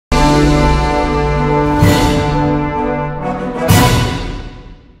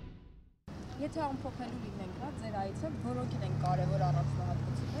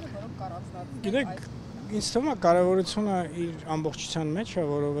Գիտեք, ինձ թվում է կարևորությունը իր ամբողջության մեջ է,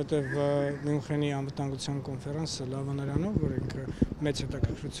 որովհետև Մյունխենի անվտանգության կոնֆերանսը լավ է նրանով, որ ինքը մեծ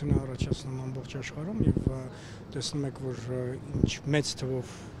հետաքրքրություն է առաջացնում ամբողջ աշխարհում եւ տեսնում եք, որ ինչ մեծ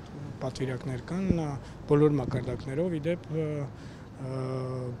թվով պատվիրակներ կան բոլոր մակարդակներով, իդեպ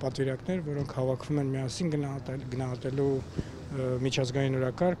պատվիրակներ, որոնք հավաքվում են միասին գնահատելու միջազգային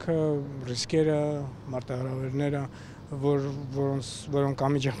օրակարգը, ռիսկերը, մարտահրավերները, որոնք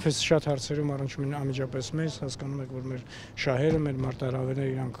անմիջապես շատ հարցերում առնչվում են անմիջապես մեզ, հասկանում եք, որ մեր շահերը, մեր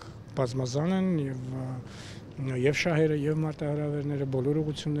մարտահրավերները իրանք բազմազան են եւ շահերը եւ մարտահրավերները բոլոր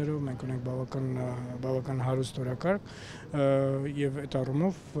ուղղություններով մենք ունենք բավական հարուստ օրակարգ եւ այդ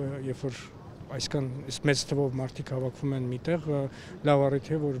առումով երբ որ այսքան մեծ թվով մարդիկ հավաքվում են միտեղ, լավ առիթ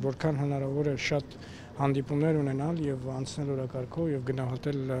է, որ որքան հնարավոր է շատ հանդիպումներ ունենալ եւ անցնել օրակարգով եւ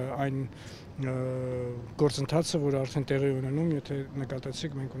գնահատել այն գործընթացը, որ արդեն տեղի ունենում, եթե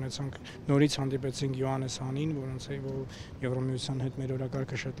նկատեցիք, մենք ունեցանք նորից հանդիպեցինք Յոհաննես Հանին, որոնց Եվրամիության հետ մեր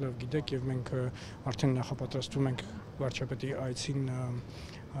օրակարգը շատ լավ գիտեք եւ մենք արդեն նախապատրաստվում ենք վարչապետի այցին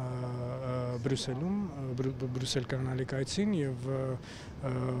Բրյուսել կայանալիք այցին եւ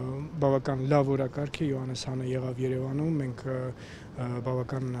բավական լավ օրակարգ է Յոհաննես Հանը եղավ Երևանում, մենք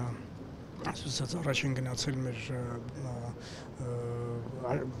բավական ասած առաջ են գնացել մեր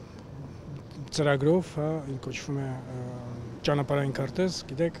ծրագրով, կոչվում է ճանապարհային քարտեզ,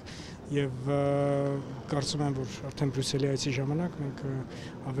 գիտեք, եւ կարծում եմ, որ արդեն Բրյուսելի այցի ժամանակ մենք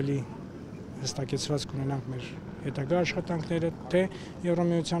ավելի հստակեցված կունենանք մեր հետագա աշխատանքները, թե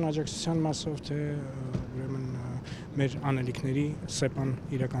Եվրամիության աջակցության մասով, թե ուրեմն մեր անելիքների սեպան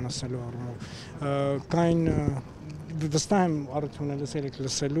իրականացնելու առումով։ Կային վստահ եմ առիթ ունեցել եք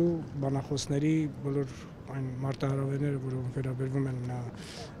լսելու բանախոսների բոլոր այն մարտահրավերները, որոնք վերաբերվում են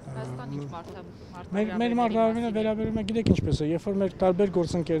մեր մարտահրավերները վերաբերում են, գիտեք ինչպես է, երբ որ մեր տարբեր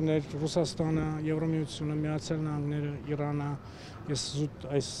գործընկերներ, Ռուսաստանը, Եվրամիությունը, Միացյալ Նահանգները, Իրանը, ես զուտ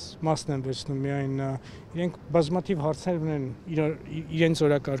այս մասն եմ վերցնում միայն իրենք բազմաթիվ հարցեր ունեն իրենց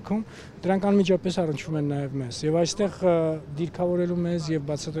օրակարգում, դրանք անմիջապես առնչվում են նաև մեզ եւ այստեղ դիրքավորելու մեզ եւ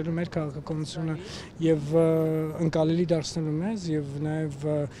բացատրելու մեր քաղաքականությունը եւ ընկալելի դարձնելու մեզ եւ նաև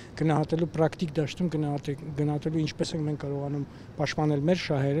գնահատելու պրակտիկ դաշտում գնահատելու ինչպես ենք մենք կարողանում պաշտպանել մեր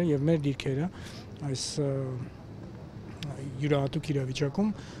շահերը եւ մեր դիրքերը այս յուրահատուկ իրավիճակում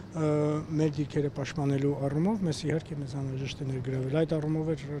մեր դիրքերը պաշտպանելու առումով մեզ իհարկե մեզ անհրաժեշտ է ներգրավել, այդ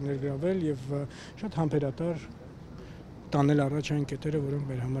առումով էր ներգրավել եւ շատ համբերատար տանել առաջ այն կետերը, որոնք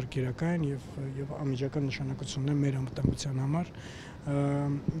մեր համար գերակա են եւ անմիջական նշանակություն ունեն մեր անվտանգության համար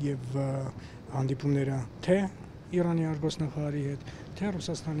եւ հանդիպումները թե Իրանի արտգործնախարարի հետ, թե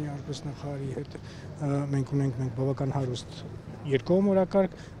Ռուսաստանի արտգործնախարարի հետ մենք ունենք բավական հարուստ երկկողմ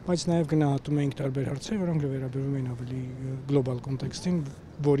օրակարգ, բայց նաև գնահատում ենք տարբեր հարցեր, որոնք վերաբերում են ավելի գլոբալ կոնտեքստին,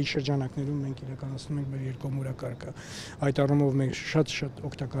 որի շրջանակներում մենք իրականացնում ենք մեր երկկողմ օրակարգը։ Այդ առումով մենք շատ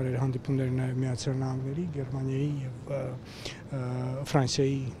օգտակար էր հանդիպումներ նաև Միացյալ Նահանգների, Գերմանիայի եւ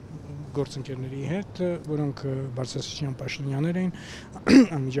Ֆրանսիայի գործընկերների հետ, որոնք բարձրաստիճան պաշտոնյաներ էին,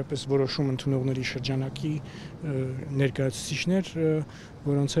 անմիջապես որոշում ընդունողների շրջանակի ներկայացուցիչներ,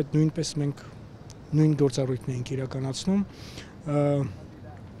 որոնց հետ նույնպես մենք նույն գործառույթն ենք իրականացնում։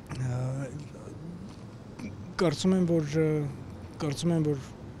 Կարծում եմ, որ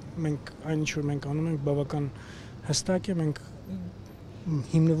մենք այն ինչ որ մենք անում ենք բավական հստակ է, մենք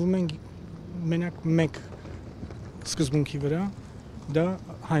հիմնվում ենք մենակ մեկ սկզբունքի վրա, դա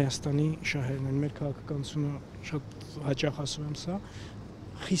Հայաստանի շահերն են, մեր քաղաքականությունը շատ հաճախ ասում եմ սա,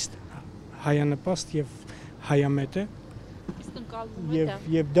 խիստ հայանպաստ եւ հայամետ է,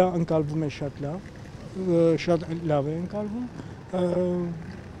 եւ դա ընկալվում է շատ լավ է ընկալվում,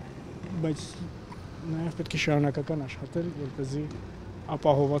 բայց նաեւ պետք է շարունակական աշխատել, որպեսզի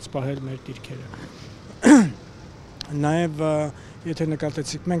ապահովված պահել մեր դիրքերը։ Նաեւ եթե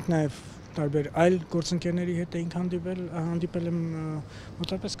նկատեցիք, մենք նաեւ տարբեր այլ գործընկերների հետ էինք հանդիպել եմ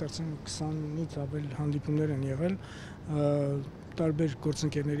մոտավորապես կարծեմ 20-ից ավել հանդիպումներ են եղել տարբեր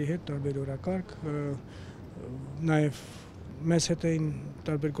գործընկերների հետ, տարբեր օրակարգ, նաև մեզ հետ էին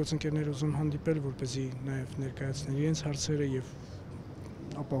տարբեր գործընկերներ ուզում հանդիպել, որպեսզի նաև ներկայացնեն իրենց հարցերը եւ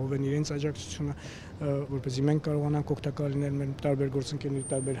ապահովեն իրենց աջակցությունը, որպեսզի մենք կարողանանք օգտակար լինել մեր տարբեր գործընկերների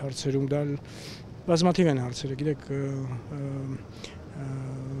տարբեր հարցերում, դա բազմաթիվ են հարցերը, գիտեք,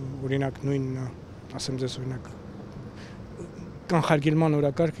 օրինակ նույն, ասեմ ձեզ օրինակ, կանխարգելման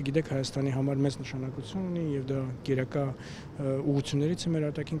օրակարգը, գիտեք, Հայաստանի համար մեծ նշանակություն ունի եւ դա գերակա ուղղություններից է մեր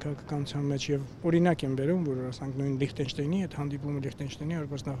արտաքին քաղաքականության մեջ եւ օրինակ եմ բերում, որ ասենք նույն Լիխտենշտեյնի հետ հանդիպումը, Լիխտենշտեյնի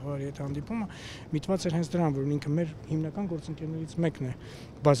արտգործնախարարի հետ հանդիպումը միտված էր հենց դրան, որ ինքը մեր հիմնական գործընկերներից մեկն է,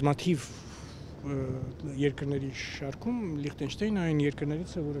 բազմաթիվ երկրների շարքում Լիխտենշտեյնը այն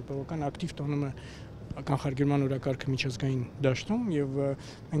երկրներից է, որը բավական ակտիվ տանում է կանխարգելման օրակարգը միջազգային դաշտում եւ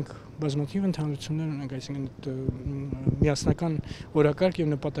մենք բազմաթիվ ընդհանրություններ ունենք, այսինքն միասնական օրակարգ եւ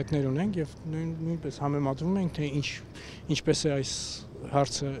նպատակներ ունենք եւ նույնպես համեմատվում ենք, թե ինչպես է այս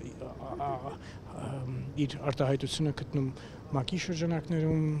հարցը իր արտահայտությունը գտնում ՄԱԿ-ի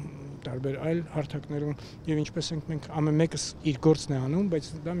շրջանակներում, տարբեր այլ հարթակներում եւ ինչպես ենք մենք ամեն մեկս իր գործն է անում, բայց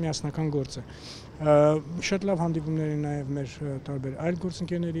դա միասնական գործ է։ Շատ լավ հանդիպումներ են նաեւ մեր տարբեր այլ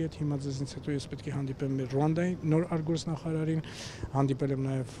գործընկերների հետ, հիմա ձեզնից հետո ես պետք է հանդիպեմ մեր Ռուանդայի նոր արտգործնախարարին, հանդիպել եմ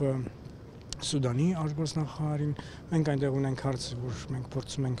նաեւ Սուդանի արտգործնախարարին, մենք այնտեղ ունենք հարց, որ մենք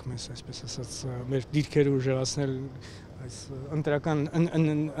փորձում ենք մեզ, այսպես ասած, մեր դիրքերը ուժեղացնել այս ընտրական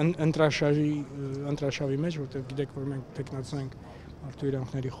ընտրաշավի մեջ, որտեղ գիտեք, որ մենք տեխնացու ենք Մարդու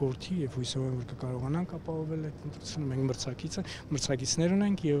իրավունքների խորհրդի եւ հույսով եմ, որ կկարողանանք ապահովել այդ ընտրությունը, մենք մրցակիցներ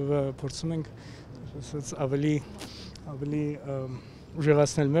ունենք եւ փորձում ենք ասած ավելի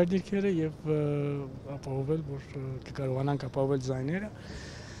ուժեղացնել մեր դիրքերը եւ ապահովել, որ կկարողանանք ապահովել ձայները։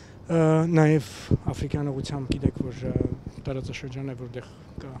 Նաև Աֆրիկյան ուղղությամբ գիտեք, որ տարածաշրջան է, որտեղ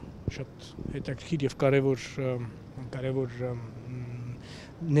կա շատ հետաքրքիր եւ կարևոր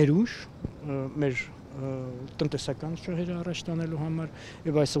ներուժ մեր տնտեսական շահերը առաջ տանելու համար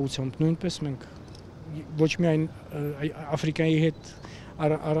եւ այս ուղղությամբ նույնպես մենք ոչ միայն Աֆրիկայի հետ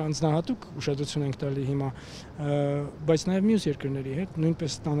առանձնահատուկ ուշադրություն ենք տալի հիմա, բայց նաեւ մյուս երկրների հետ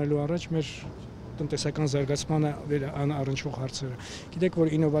նույնպես տանելու առաջ մեր տնտեսական զարգացմանը առնչվող հարցերը։ Գիտեք,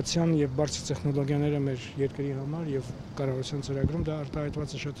 որ ինովացիան եւ բարձր տեխնոլոգիաները մեր երկրի համար եւ կառավարության ծրագրում դա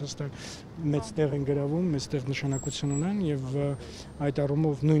արտահայտված է շատ հստակ, մեծ տեղ են գրավում, մեծ տեղ նշանակություն ունեն եւ այդ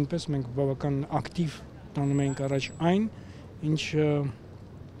առումով նույնպես մենք բավական ակտիվ տանում ենք առաջ այն, ինչ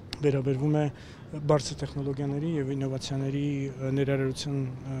վերաբերվում է բարձր տեխնոլոգիաների եւ ինովացիաների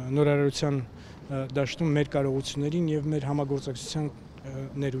նորարարության դաշտում մեր կարողություններին եւ մեր համագործակցության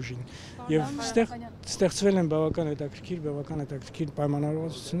ներուժին եւ ստեղծվել են բավական հետաքրքիր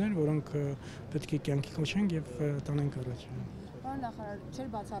պայմանավորվածություններ, որոնք պետք է կյանքի կոչենք եւ տանենք առաջ։ Պարոն նախարար, չէր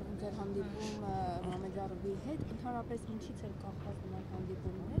բացառվում ձեր հանդիպում Մամեդյարովի հետ, ընդհանրապես ինչից էր կախված նման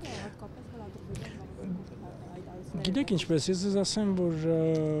հանդիպումները, հատկապես որ գիտեք ինչպես, ես ձեզ ասեմ, որ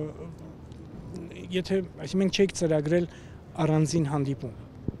եթե մենք չենք ծրագրել առանձին հանդիպում,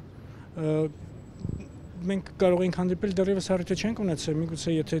 մենք կարող ենք հանդիպել, դեռևս հարցը չենք ունեցել,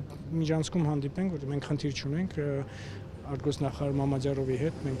 միգուցե եթե միջանցքում հանդիպենք, որտեղ մենք խնդիր չունենք արտգործնախարար Մամեդյարովի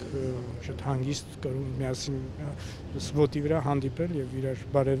հետ, մենք շատ հանգիստ կարող ենք միասին ոտի վրա հանդիպել եւ իրար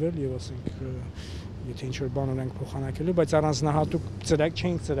բարևել եւ ասենք եթե ինչ-որ բան ունենք փոխանակելու, բայց առանձնահատուկ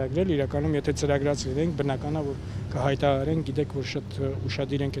չենք ծրագրել, իրականում եթե ծրագրած լինենք, բնական է, որ կհայտարարենք, գիտեք, որ շատ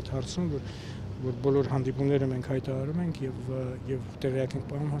ուշադիր ենք այդ հարցում, որ բոլոր հանդիպումները մենք հայտարարում ենք եւ տեղյակ ենք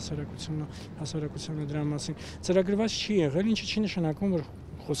պահում հասարակությանը դրա մասին։ Ծրագրված չի եղել, ինչը չի նշանակում, որ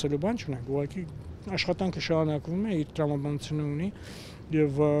խոսելու բան չունենք, ուղղակի աշխատանքը շարունակվում է, իր տրամաբանությունը ունի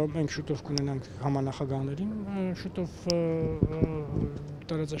եւ մենք շուտով կունենանք համանախագահներին, շուտով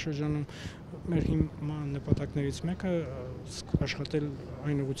տարածաշրջանում մեր հիմա նպատակներից մեկը աշխատել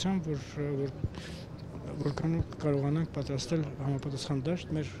այն ուղղությամբ, որքան կարողանանք պատրաստել համապատասխան դաշտ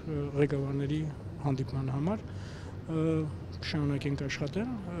մեր ղեկավարների հանդիպման համար, կշարունակենք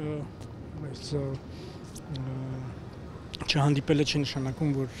աշխատել, բայց չհանդիպելը չի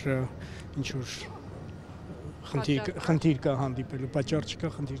նշանակում, որ ինչ-որ խնդիր կա հանդիպելու, պատճառ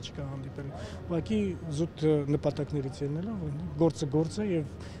չկա, խնդիր չկա հանդիպելու, ուղղակի զուտ նպատակներից ելնելով, գործը եւ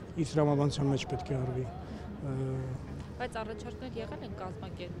իր տրամաբանության մեջ պետք է արվի։ Բայց առաջարկներ եղել են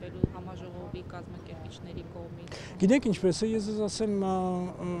կազմակերպելու համաժողովի կազմակերպիչների կողմից։ Գիտեք ինչպես է, ես ասեմ,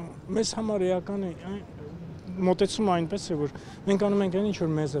 մեզ համար էական է մոտեցումը այնպես է, որ մենք անում ենք այն ինչ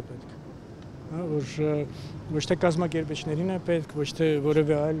որ մեզ է պետք, որ ոչ թե կազմակերպիչներին է պետք, ոչ թե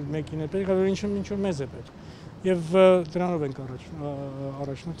որևէ այլ մեկին է պետք, այլ ինչ որ մեզ է պետք։ Եվ դրանով ենք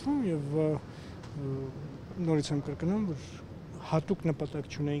առաջնորդվում եւ նորից եմ կրկնում, որ հատուկ նպատակ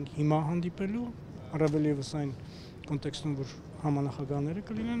չունենք հիմա հանդիպելու, առավել եւս այն կոնտեքստում, որ համանախագահները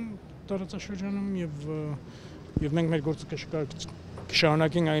կլինեն տարածաշրջանում եւ մենք մեր գործը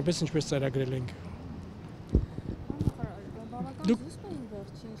կշարունակենք այնպես, ինչպես ծրագրել ենք։ Դուք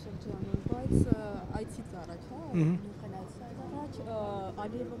վերջին շրջանում, բայց այցից առաջ,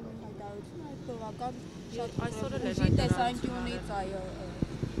 Ալիևը հայտարարություն այդ բավական շատ այսօր էլ ուժի տեսանկյունից, այո։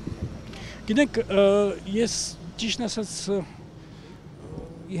 Գիտեք, ես ճիշտ ասած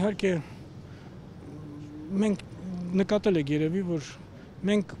իհարկե մենք նկատել եք երևի, որ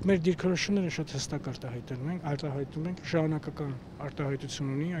մենք մեր դիրքորոշումները շատ հստակ արտահայտում ենք, շարունակական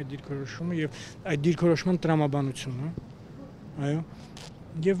արտահայտություն ունի այդ դիրքորոշումը եւ այդ դիրքորոշման տրամաբանությունը, այո,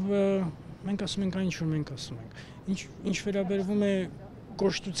 եւ մենք ասում ենք այն, ինչ որ մենք ասում ենք։ Ինչ վերաբերվում է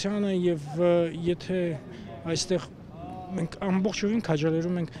կոշտությանը եւ եթե այստեղ մենք ամբողջովին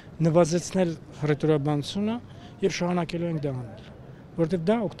քաջալերում ենք նվազեցնել հռետորաբանությունը եւ շարունակելու ենք դա անել, որովհետեւ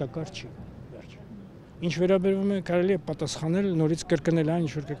դա օգտակար չի։ Ինչ վերաբերվում է կարելի է պատասխանել, նորից կրկնել այն,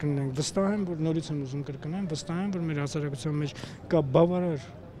 ինչ որ կրկնել ենք։ Վստահ եմ, որ նորից եմ ուզում կրկնեմ, վստահ եմ, որ մեր հասարակության մեջ կա բավարար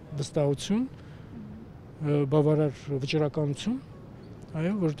վստահություն, բավարար վճռականություն,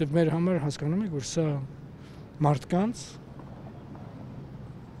 այո, որովհետև մեր համար հասկանում եք, որ սա մարդկանց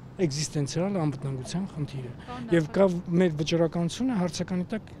էգզիստենցիալ անվտանգության խնդիր է։ Եվ կա մեր վճռականությունը հարցականի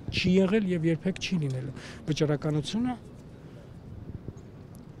տակ չի եղել եւ երբեք չի լինելու։ Վճռականությունը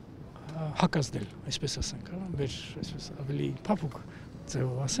հակազդել, այսպես ասենք, մեր այսպես ավելի փափուկ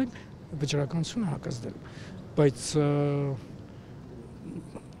ձևով ասենք, վճռականությունը հակազդել, բայց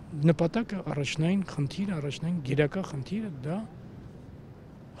նպատակը առաջնային խնդիրը, առաջնային գերակա խնդիրը դա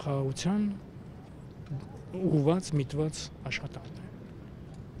խաղաղության ուղղված միտված աշխատանքն է,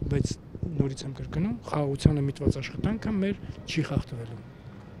 բայց նորից եմ կրկնում, խաղաղությանը միտված աշխատանքը մեր չի խախտվելու,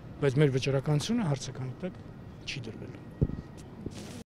 բայց մեր վճռականությունը հարցականի տակ չի դրվելու։